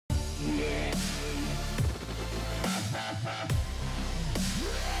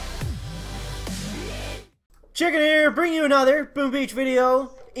Chicken here, bring you another Boom Beach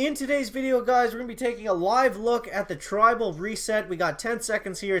video. In today's video, guys, we're going to be taking a live look at the tribal reset. We got 10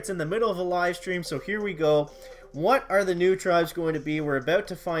 seconds here. It's in the middle of a live stream, so here we go. What are the new tribes going to be? We're about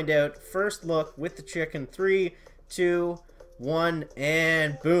to find out. First look with the chicken. 3, 2, 1,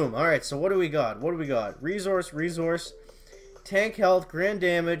 and boom. Alright, so what do we got? What do we got? Resource, tank health, grand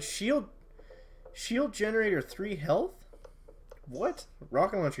damage, shield generator 3 health? What?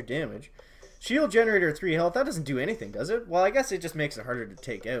 Rocket launcher damage. Shield generator 3 health, that doesn't do anything, does it? Well, I guess it just makes it harder to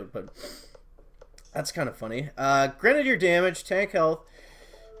take out, but that's kind of funny. Grenadier damage, tank health,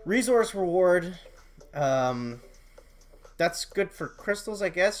 resource reward. That's good for crystals, I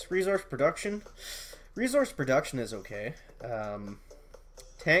guess. Resource production. Resource production is okay.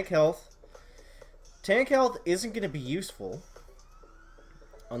 Tank health. Tank health isn't going to be useful.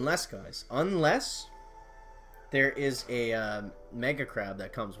 Unless, guys, there is a mega crab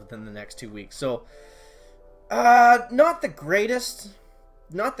that comes within the next 2 weeks. So, not the greatest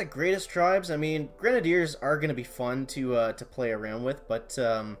tribes. I mean, grenadiers are going to be fun to play around with, but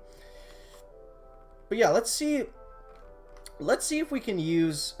yeah, let's see if we can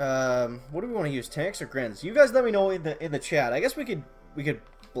use what do we want to use, tanks or grens? You guys let me know in the chat. I guess we could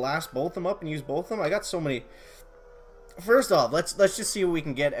blast both of them up and use both of them. I got so many. First off, let's just see what we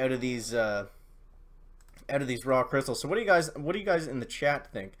can get out of these raw crystals. So what do you guys in the chat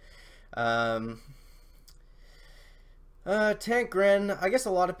think? Tank Gren, I guess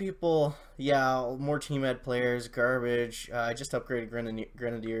a lot of people, yeah, more team ed players, garbage. I just upgraded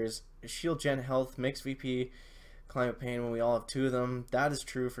grenadiers. Shield gen health makes VP climate pain when we all have 2 of them. That is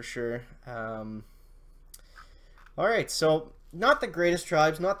true for sure. Alright, so not the greatest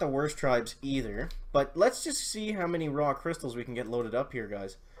tribes, not the worst tribes either, but let's just see how many raw crystals we can get loaded up here,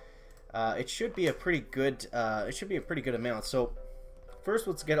 guys. It should be a pretty good amount. So first,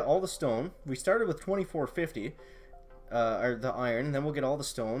 let's get all the stone. We started with 2450, or the iron, and then we'll get all the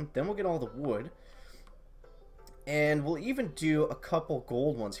stone. Then we'll get all the wood, and we'll even do a couple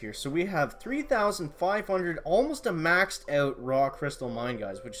gold ones here. So we have 3,500, almost a maxed out raw crystal mine,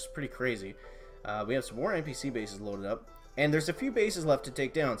 guys, which is pretty crazy. We have some more NPC bases loaded up, and there's a few bases left to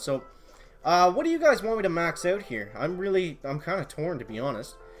take down. So what do you guys want me to max out here? I'm kind of torn, to be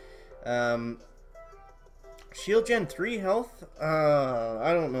honest. Shield gen 3 health.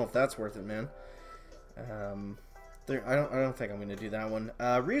 I don't know if that's worth it, man. I don't think I'm gonna do that one.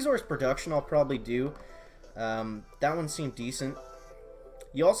 Resource production I'll probably do. That one seemed decent.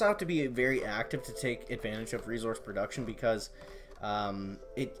 You also have to be very active to take advantage of resource production because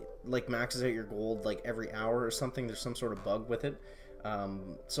it like maxes out your gold like every hour or something. There's some sort of bug with it.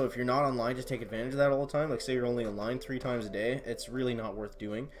 So if you're not online to take advantage of that all the time, like say you're only online 3 times a day, it's really not worth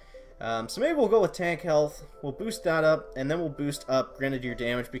doing. So maybe we'll go with tank health, we'll boost that up, and then we'll boost up grenadier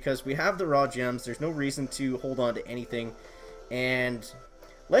damage because we have the raw gems. There's no reason to hold on to anything. And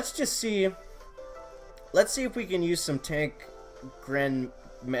let's just see, if we can use some tank gren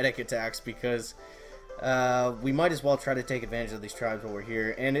medic attacks because we might as well try to take advantage of these tribes while we're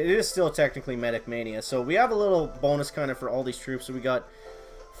here. And it is still technically medic mania, so we have a little bonus kind of for all these troops. So we got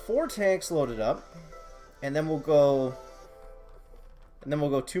 4 tanks loaded up, and then we'll go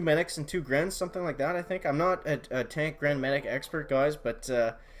 2 medics and 2 grens, something like that. I think I'm not a tank gren medic expert, guys, but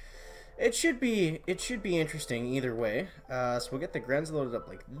it should be interesting either way. So we'll get the grens loaded up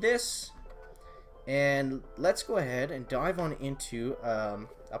like this, and let's go ahead and dive on into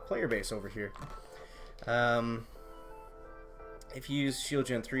a player base over here. If you use shield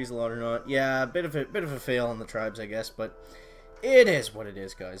gen 3s a lot or not, yeah, a bit of a fail on the tribes, I guess, but it is what it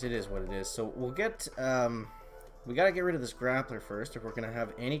is, guys. It is what it is. So we'll get we gotta get rid of this grappler first if we're gonna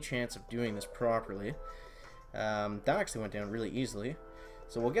have any chance of doing this properly. That actually went down really easily.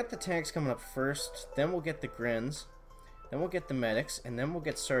 So we'll get the tanks coming up first, then we'll get the grens, then we'll get the medics, and then we'll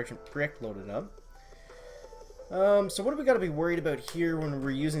get Sergeant Brick loaded up. So what do we gotta be worried about here when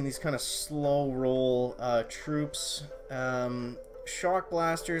we're using these kind of slow roll troops? Shock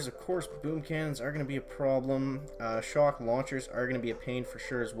blasters, of course, boom cannons are gonna be a problem. Shock launchers are gonna be a pain for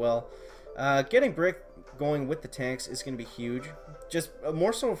sure as well. Getting Brick going with the tanks is going to be huge, just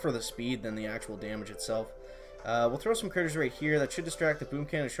more so for the speed than the actual damage itself. We'll throw some critters right here that should distract the boom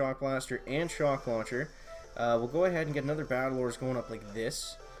cannon, shock blaster, and shock launcher. We'll go ahead and get another battle ores going up like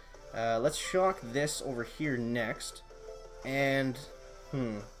this. Let's shock this over here next, and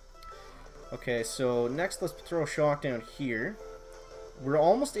okay, so next let's throw a shock down here. We're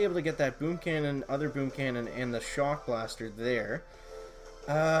almost able to get that boom cannon, other boom cannon, and the shock blaster there.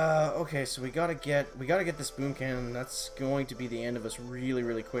 Okay, so we gotta get this boom cannon. That's going to be the end of us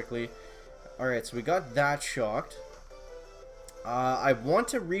really quickly. Alright, so we got that shocked. I want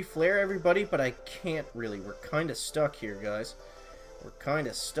to reflare everybody, but I can't really. We're kind of stuck here, guys. We're kind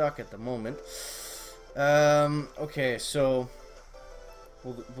of stuck at the moment. Okay, so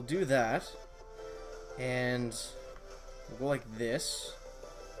we'll do that, and we'll go like this.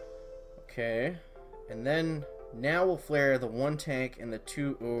 Okay, and then now we'll flare the 1 tank and the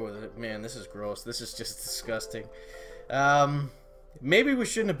 2. Oh man, this is gross. This is just disgusting. Maybe we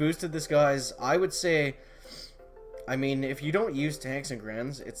shouldn't have boosted this, guys. I would say, I mean, if you don't use tanks and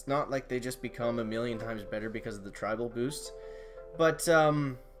grens, it's not like they just become a million times better because of the tribal boosts. But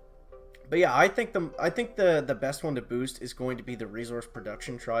yeah, I think the best one to boost is going to be the resource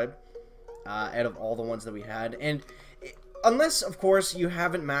production tribe out of all the ones that we had. And unless, of course, you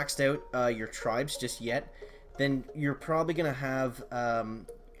haven't maxed out your tribes just yet, then you're probably gonna have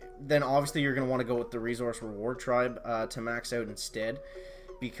then obviously you're gonna want to go with the resource reward tribe to max out instead,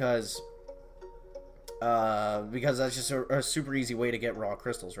 because that's just a super easy way to get raw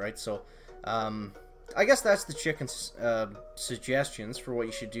crystals, right? So I guess that's the chicken's suggestions for what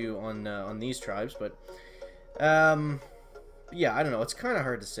you should do on these tribes. But yeah, I don't know. It's kind of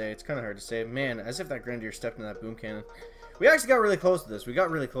hard to say. It's kind of hard to say. Man, as if that Grenadier stepped in that boom cannon. We actually got really close to this. We got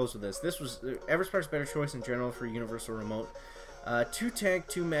really close with this. This was Everspark's better choice in general for Universal Remote. 2 tank,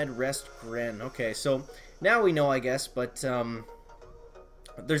 2 med, rest, Gren. Okay, so now we know, I guess, but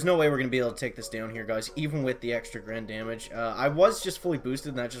there's no way we're going to be able to take this down here, guys, even with the extra Gren damage. I was just fully boosted,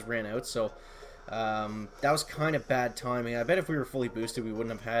 and that just ran out, so that was kind of bad timing. I bet if we were fully boosted, we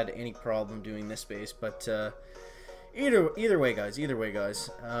wouldn't have had any problem doing this base, but either way, guys.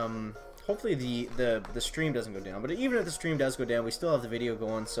 Hopefully the stream doesn't go down, but even if the stream does go down, we still have the video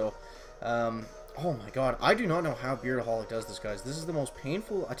going, so oh my god, I do not know how Beardaholic does this, guys. This is the most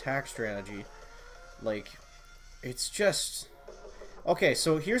painful attack strategy. Like, it's just... Okay,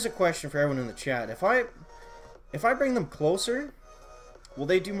 so here's a question for everyone in the chat. If I bring them closer, will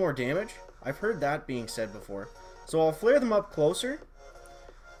they do more damage? I've heard that being said before. So I'll flare them up closer,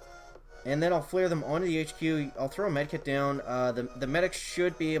 and then I'll flare them onto the HQ. I'll throw a medkit down. The medics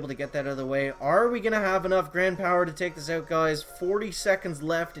should be able to get that out of the way. Are we going to have enough grand power to take this out, guys? 40 seconds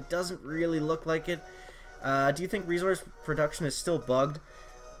left. It doesn't really look like it. Do you think resource production is still bugged?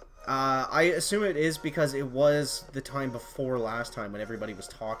 I assume it is because it was the time before last time when everybody was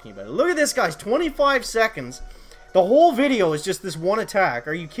talking about it. Look at this, guys. 25 seconds. The whole video is just this one attack.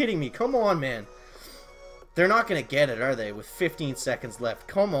 Are you kidding me? Come on, man. They're not going to get it, are they? With 15 seconds left.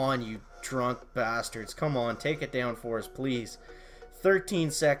 Come on, you drunk bastards. Come on, take it down for us, please.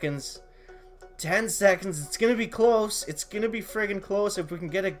 13 seconds. 10 seconds. It's going to be close. It's going to be friggin' close if we can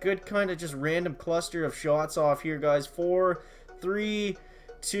get a good kind of just random cluster of shots off here, guys. 4, 3,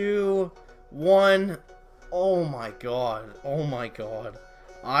 2, 1. Oh my god. Oh my god.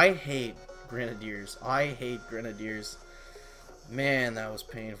 I hate Grenadiers. I hate Grenadiers. Man, that was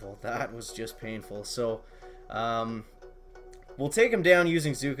painful. That was just painful. So, we'll take him down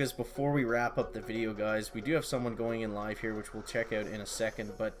using Zukas before we wrap up the video, guys. We do have someone going in live here, which we'll check out in a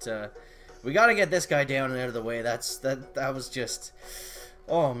second. But we got to get this guy down and out of the way. That was just...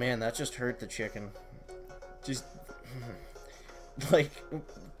 Oh, man, that just hurt the chicken. Just... Like,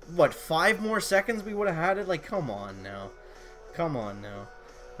 what, 5 more seconds we would have had it? Like, come on now. Come on now.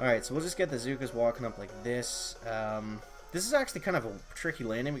 Alright, so we'll just get the Zukas walking up like this. This is actually kind of a tricky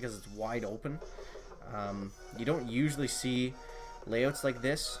landing because it's wide open. You don't usually see layouts like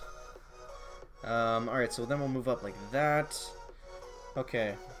this. Alright, so then we'll move up like that.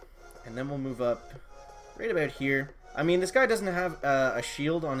 Okay. And then we'll move up right about here. I mean, this guy doesn't have a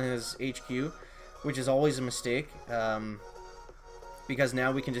shield on his HQ, which is always a mistake. Because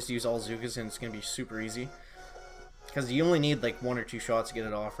now we can just use all Zukas and it's going to be super easy. Because you only need like 1 or 2 shots to get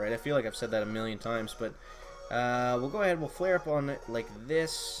it off, right? I feel like I've said that a million times, but we'll go ahead, we'll flare up on it like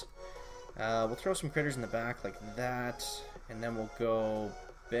this. We'll throw some critters in the back like that, and then we'll go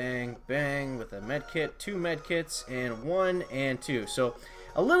bang, bang with a medkit, 2 medkits, and 1 and 2. So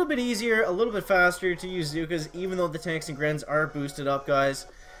a little bit easier, a little bit faster to use Zukas, even though the tanks and grens are boosted up, guys.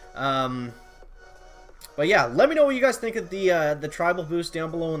 But yeah, let me know what you guys think of the tribal boost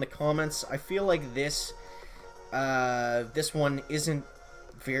down below in the comments. I feel like this one isn't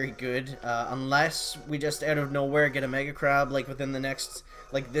very good, unless we just out of nowhere get a Mega Crab like within the next,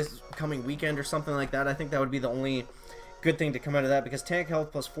 like this coming weekend or something like that. I think that would be the only good thing to come out of that, because tank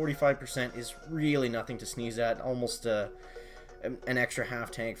health plus 45% is really nothing to sneeze at. Almost an extra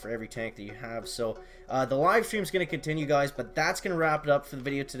half tank for every tank that you have. So the live stream is going to continue, guys, but that's going to wrap it up for the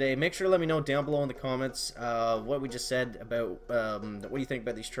video today. Make sure to let me know down below in the comments what we just said about what do you think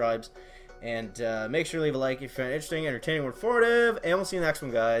about these tribes. And make sure to leave a like if you found it interesting, entertaining, or informative. And we'll see you in the next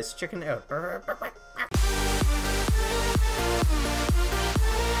one, guys. Chicken out.